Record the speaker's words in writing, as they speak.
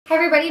Hi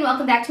everybody and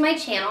welcome back to my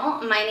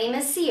channel. My name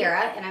is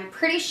Sierra and I'm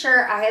pretty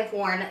sure I have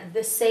worn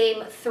the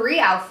same 3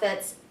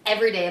 outfits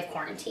every day of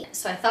quarantine.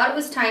 So I thought it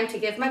was time to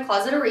give my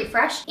closet a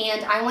refresh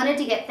and I wanted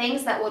to get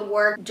things that would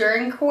work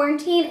during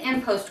quarantine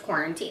and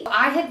post-quarantine.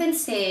 I have been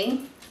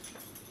seeing,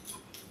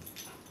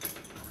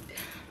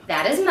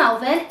 that is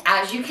Melvin.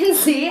 As you can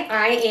see,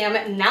 I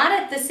am not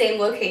at the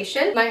same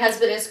location. My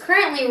husband is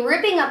currently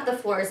ripping up the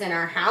floors in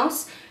our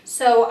house.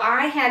 So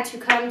I had to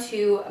come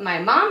to my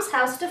mom's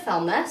house to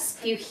film this.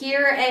 If you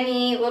hear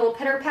any little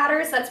pitter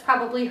patters, that's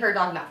probably her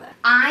dog Melvin.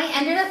 I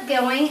ended up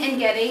going and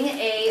getting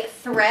a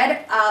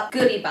ThredUp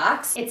Goody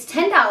Box. It's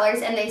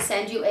 $10 and they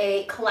send you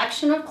a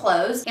collection of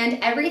clothes and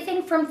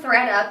everything from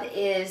ThredUp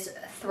is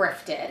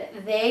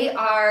thrifted. They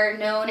are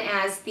known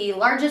as the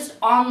largest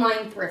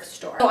online thrift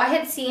store. So I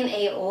had seen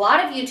a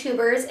lot of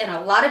YouTubers and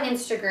a lot of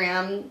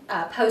Instagram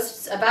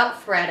posts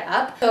about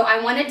ThredUp. So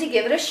I wanted to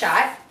give it a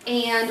shot.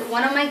 And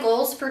one of my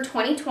goals for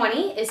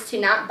 2020 is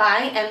to not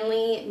buy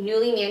any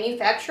newly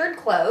manufactured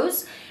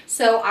clothes.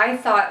 So I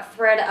thought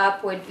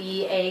ThredUp would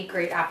be a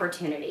great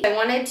opportunity. I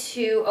wanted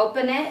to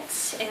open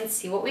it and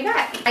see what we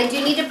got. I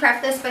do need to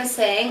preface this by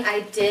saying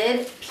I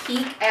did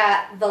peek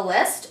at the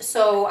list.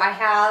 So I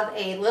have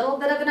a little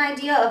bit of an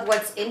idea of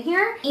what's in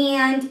here.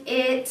 And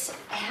it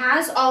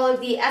has all of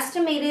the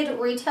estimated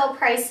retail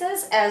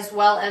prices as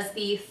well as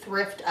the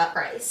thrift up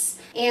price.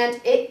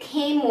 And it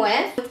came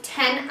with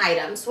 10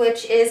 items,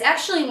 which is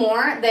actually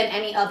more than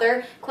any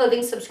other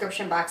clothing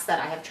subscription box that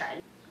I have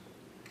tried.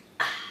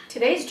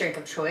 Today's drink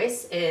of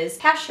choice is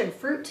Passion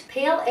Fruit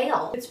Pale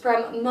Ale. It's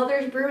from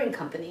Mother's Brewing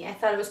Company. I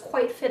thought it was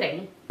quite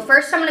fitting.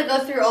 First, I'm going to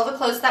go through all the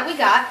clothes that we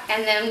got,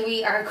 and then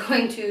we are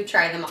going to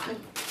try them on.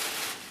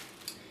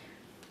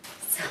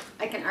 So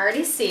I can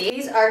already see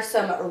these are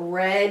some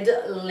red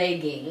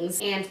leggings,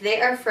 and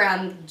they are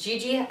from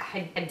Gigi.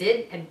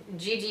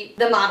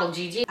 The model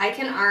Gigi. I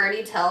can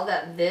already tell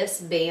that this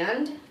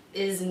band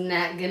is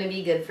not gonna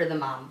be good for the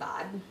mom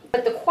bod.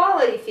 But the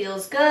quality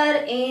feels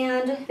good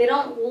and they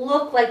don't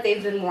look like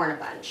they've been worn a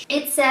bunch.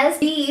 It says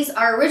these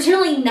are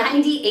originally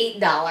 $98,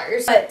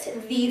 but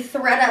the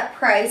ThredUp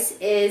price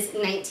is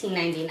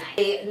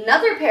 $19.99.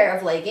 Another pair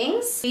of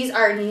leggings. These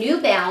are New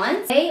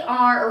Balance. They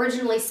are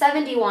originally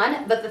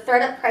 $71, but the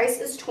ThredUp price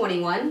is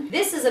 $21.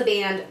 This is a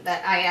band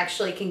that I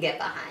actually can get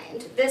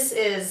behind. This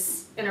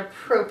is an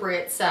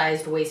appropriate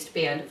sized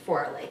waistband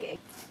for a legging.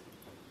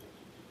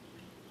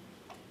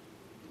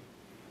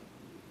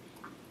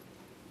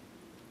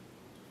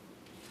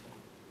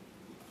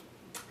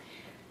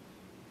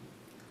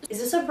 Is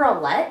this a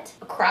bralette?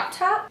 A crop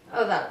top?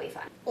 Oh, that'll be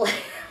fun.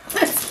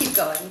 Let's keep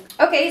going.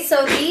 Okay,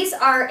 so these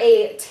are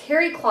a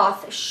terry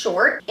cloth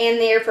short and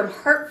they're from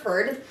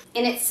Hartford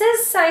and it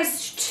says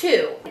size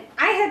 2.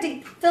 I had to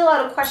fill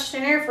out a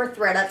questionnaire for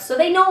ThredUp so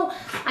they know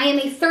I am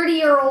a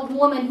 30-year-old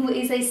woman who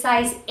is a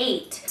size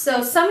 8.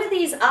 So some of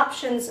these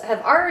options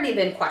have already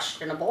been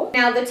questionable.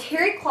 Now the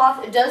terry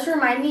cloth does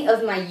remind me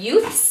of my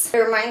youths. It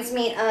reminds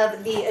me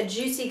of the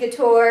Juicy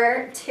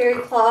Couture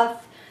terry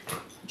cloth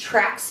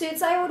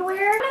tracksuits I would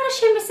wear. I'm not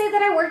ashamed to say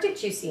that I worked at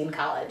Juicy in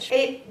college.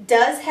 It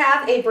does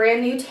have a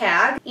brand new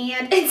tag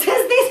and it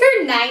says these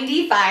are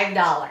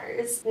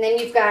 $95. And then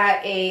you've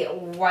got a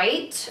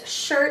white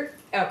shirt.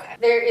 Okay.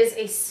 There is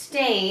a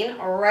stain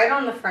right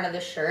on the front of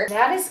the shirt.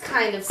 That is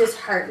kind of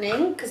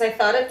disheartening because I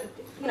thought it,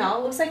 you know,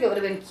 it looks like it would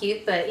have been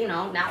cute, but you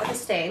know, not with a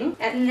stain.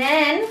 And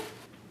then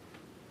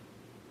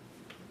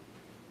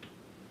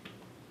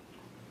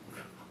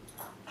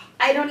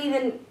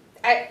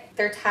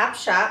their top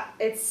shop,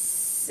 it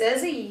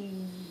says a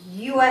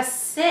US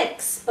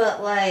 6,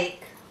 but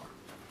like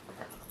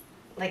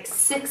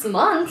 6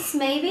 months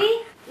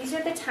maybe. These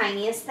are the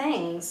tiniest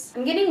things.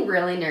 I'm getting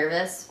really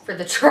nervous for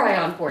the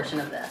try-on portion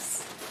of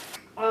this.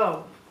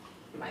 Oh,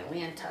 my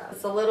Lanta.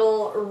 It's a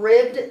little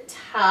ribbed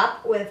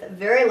top with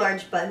very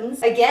large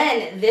buttons.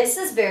 Again, this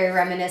is very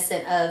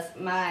reminiscent of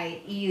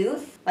my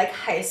youth, like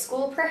high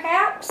school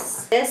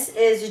perhaps. This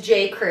is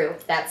J. Crew.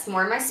 That's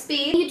more my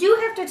speed. You do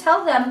have to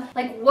tell them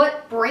like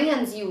what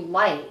brands you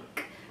like.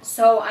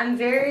 So I'm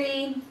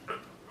very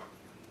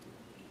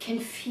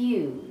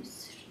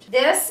confused.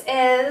 This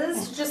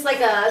is just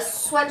like a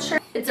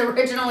sweatshirt. It's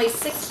originally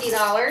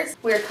 $60.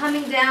 We're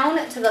coming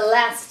down to the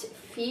last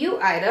few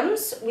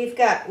items. We've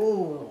got,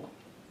 ooh,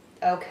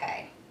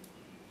 okay.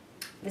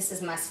 This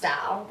is my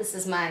style. This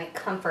is my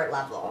comfort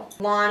level.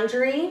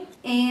 Laundry.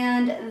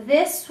 And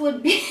this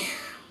would be,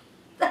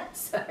 I'm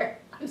sorry.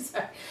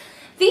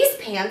 These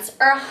pants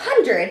are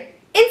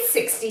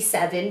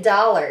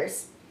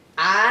 $167.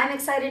 I'm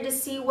excited to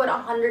see what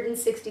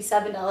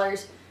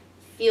 $167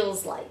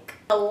 feels like.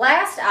 The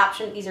last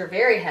option, these are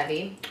very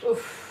heavy.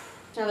 Oof.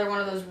 Another one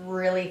of those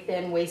really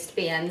thin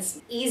waistbands.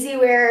 Easy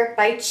Wear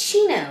by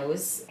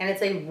Chinos, and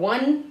it's a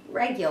 1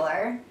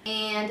 regular.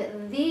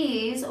 And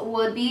these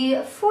would be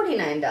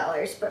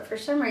 $49, but for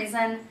some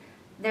reason,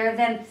 they're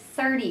then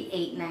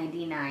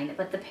 $38.99.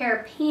 But the pair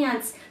of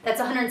pants, that's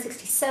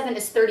 $167,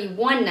 is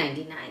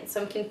 $31.99.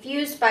 So I'm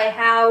confused by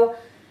how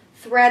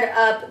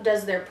ThredUp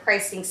does their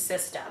pricing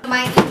system.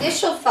 My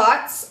initial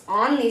thoughts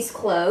on these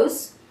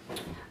clothes,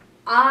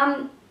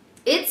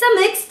 It's a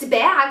mixed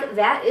bag,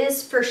 that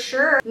is for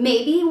sure.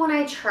 Maybe when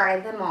I try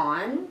them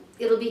on,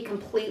 it'll be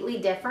completely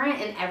different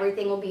and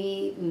everything will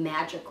be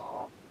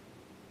magical.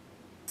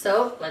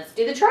 So let's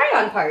do the try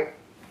on part.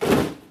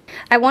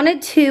 I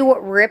wanted to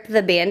rip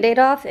the band-aid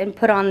off and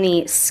put on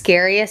the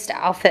scariest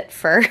outfit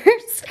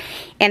first.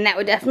 And that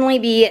would definitely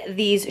be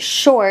these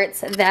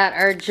shorts that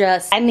are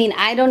just, I mean,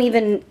 I don't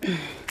even,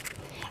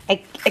 I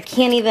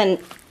can't even,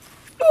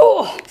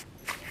 oh,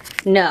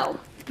 no.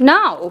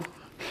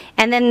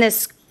 And then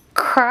this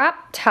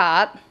crop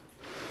top,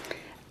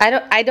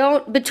 I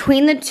don't,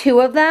 between the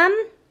two of them,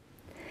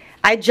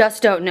 I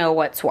just don't know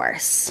what's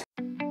worse.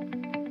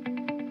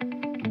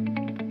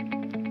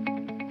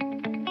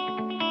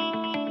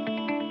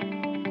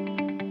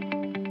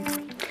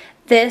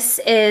 This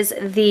is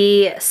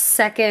the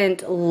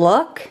second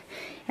look,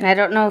 and I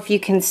don't know if you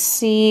can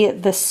see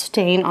the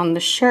stain on the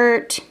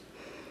shirt.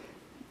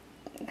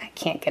 I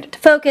can't get it to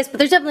focus, but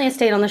there's definitely a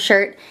stain on the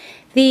shirt.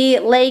 The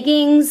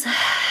leggings,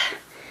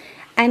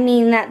 I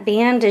mean, that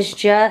band is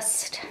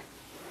just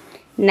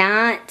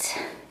not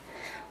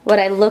what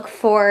I look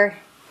for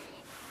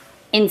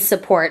in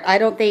support. I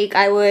don't think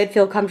I would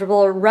feel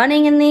comfortable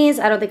running in these.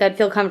 I don't think I'd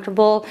feel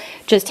comfortable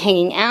just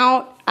hanging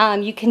out.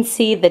 You can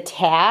see the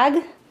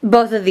tag.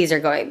 Both of these are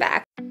going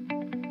back.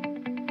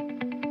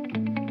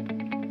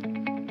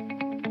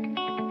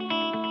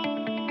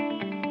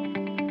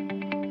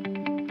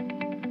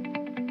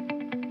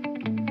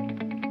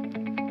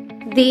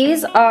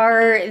 These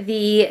are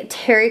the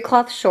terry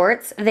cloth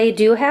shorts. They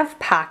do have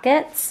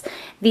pockets.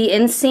 The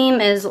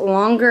inseam is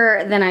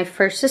longer than I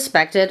first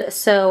suspected,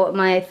 so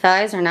my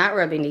thighs are not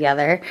rubbing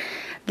together.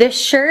 This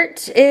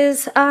shirt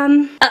is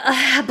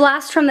a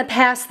blast from the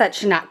past that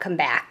should not come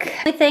back.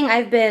 The only thing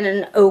I've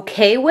been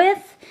okay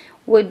with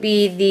would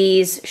be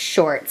these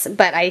shorts,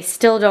 but I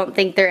still don't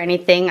think they're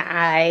anything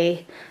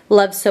I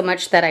love so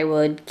much that I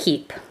would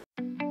keep.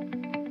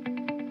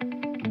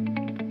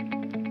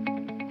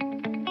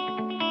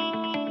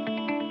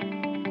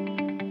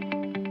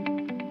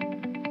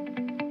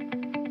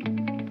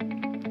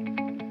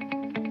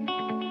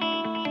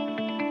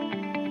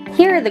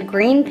 Here are the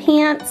green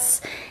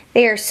pants.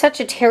 They are such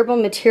a terrible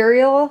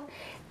material.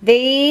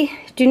 They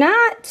do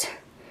not,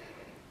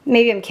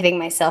 maybe I'm kidding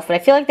myself, but I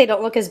feel like they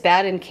don't look as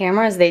bad in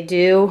camera as they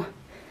do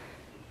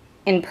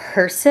in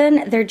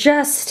person. They're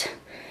just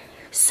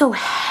so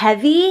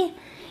heavy,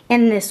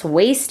 and this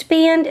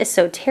waistband is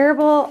so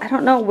terrible. I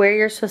don't know where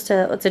you're supposed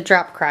to, it's a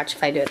drop crotch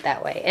if I do it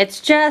that way.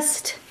 It's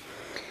just,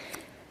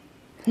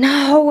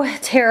 no,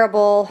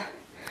 terrible,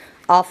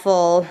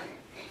 awful,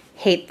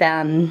 hate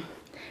them,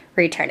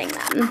 returning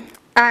them.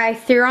 I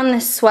threw on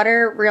this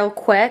sweater real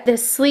quick. The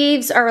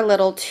sleeves are a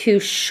little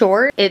too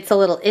short. It's a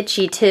little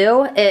itchy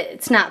too.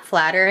 It's not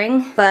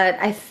flattering, but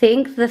I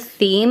think the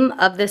theme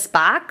of this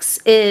box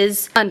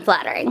is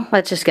unflattering.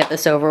 Let's just get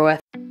this over with.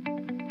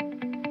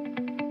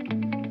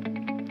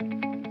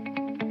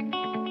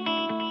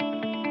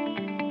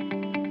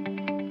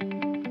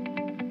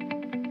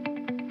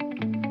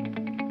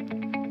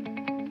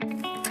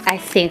 I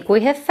think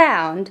we have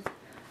found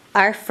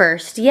our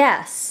first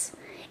yes.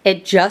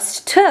 It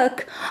just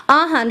took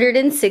a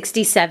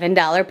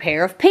 $167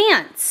 pair of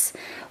pants,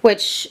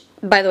 which,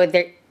 by the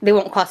way, they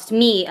won't cost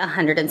me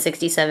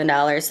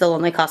 $167. They'll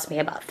only cost me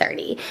about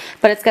 $30.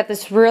 But it's got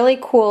this really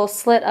cool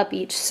slit up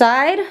each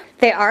side.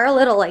 They are a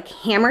little like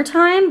hammer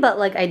time, but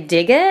like I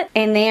dig it.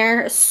 And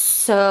they're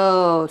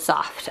so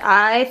soft.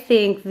 I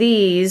think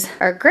these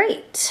are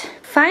great.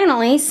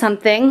 Finally,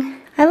 something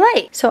I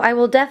like. So I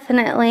will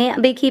definitely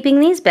be keeping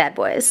these bad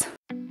boys.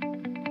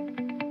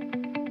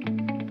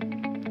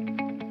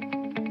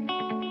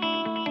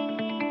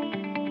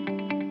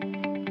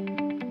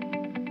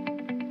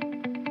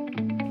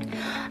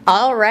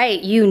 All right,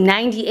 you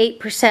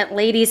 98%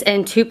 ladies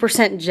and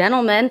 2%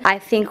 gentlemen, I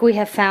think we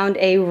have found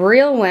a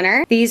real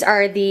winner. These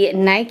are the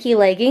Nike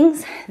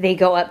leggings. They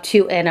go up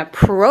to an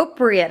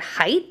appropriate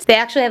height. They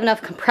actually have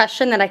enough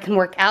compression that I can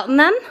work out in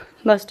them.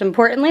 Most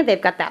importantly,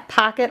 they've got that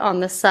pocket on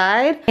the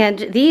side,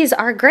 and these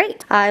are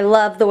great. I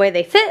love the way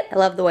they fit. I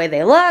love the way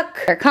they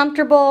look. They're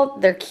comfortable,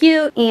 they're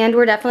cute, and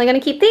we're definitely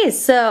gonna keep these.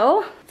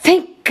 So,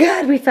 thank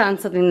God we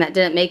found something that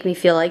didn't make me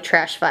feel like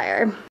trash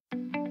fire.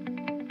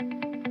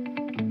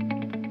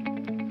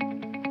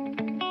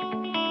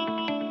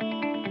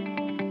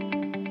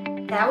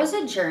 That was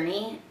a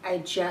journey I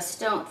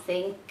just don't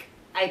think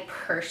I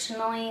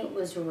personally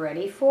was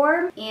ready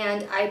for,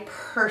 and I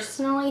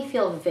personally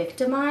feel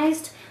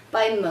victimized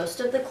by most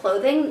of the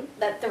clothing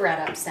that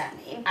ThredUp sent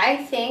me. I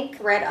think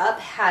ThredUp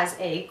has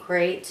a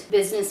great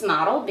business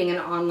model, being an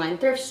online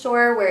thrift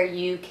store where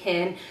you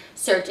can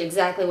search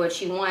exactly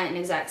what you want in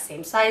exact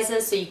same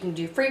sizes, so you can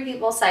do free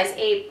people size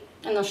 8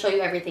 and they'll show you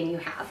everything you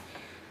have.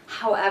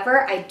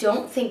 However, I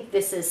don't think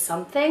this is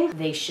something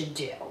they should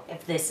do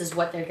if this is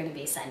what they're going to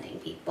be sending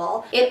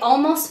people. It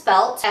almost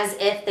felt as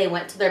if they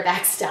went to their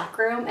back stock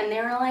room and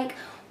they were like,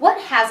 what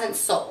hasn't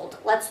sold?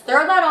 Let's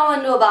throw that all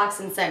into a box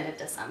and send it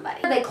to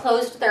somebody. They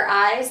closed their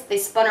eyes, they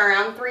spun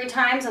around 3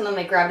 times, and then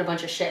they grabbed a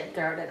bunch of shit and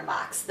threw it in a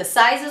box. The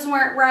sizes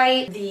weren't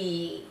right,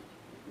 the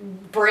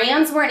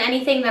brands weren't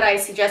anything that I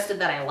suggested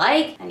that I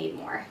like. I need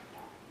more.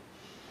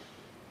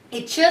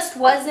 It just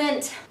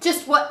wasn't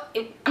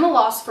I'm a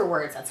loss for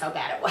words, that's how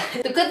bad it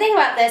was. The good thing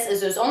about this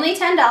is there's only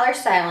 $10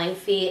 styling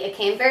fee, it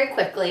came very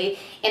quickly,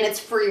 and it's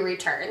free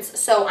returns.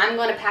 So I'm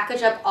going to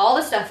package up all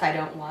the stuff I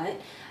don't want,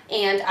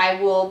 and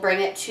I will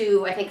bring it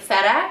to, I think,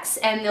 FedEx,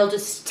 and they'll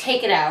just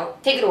take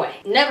it away.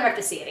 Never have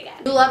to see it again.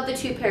 I love the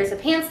 2 pairs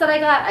of pants that I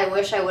got. I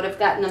wish I would have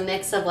gotten a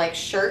mix of like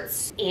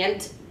shirts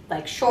and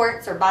like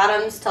shorts or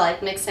bottoms to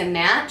like mix and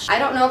match. I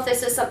don't know if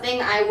this is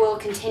something I will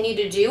continue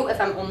to do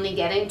if I'm only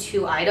getting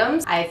 2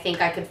 items. I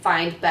think I could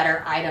find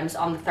better items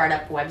on the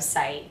ThredUp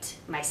website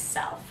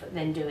myself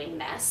than doing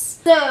this.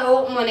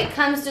 So when it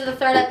comes to the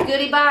ThredUp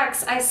Goody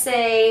Box, I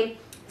say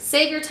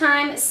save your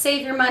time,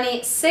 save your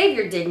money, save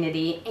your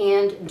dignity,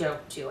 and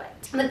don't do it.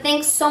 But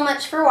thanks so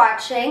much for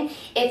watching.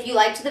 If you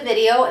liked the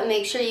video,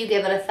 make sure you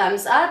give it a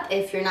thumbs up.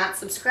 If you're not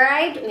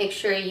subscribed, make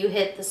sure you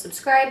hit the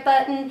subscribe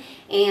button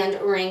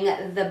and ring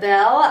the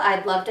bell.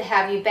 I'd love to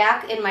have you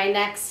back in my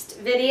next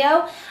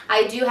video.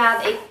 I do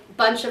have a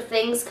bunch of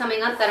things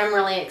coming up that I'm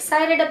really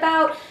excited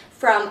about,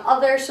 from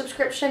other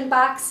subscription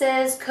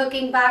boxes,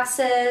 cooking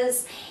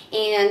boxes,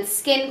 and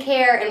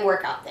skincare and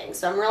workout things.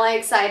 So I'm really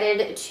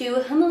excited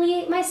to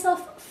humiliate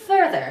myself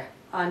further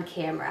on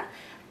camera.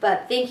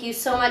 But thank you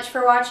so much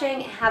for watching.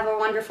 Have a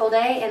wonderful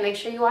day, and make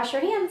sure you wash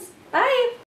your hands. Bye!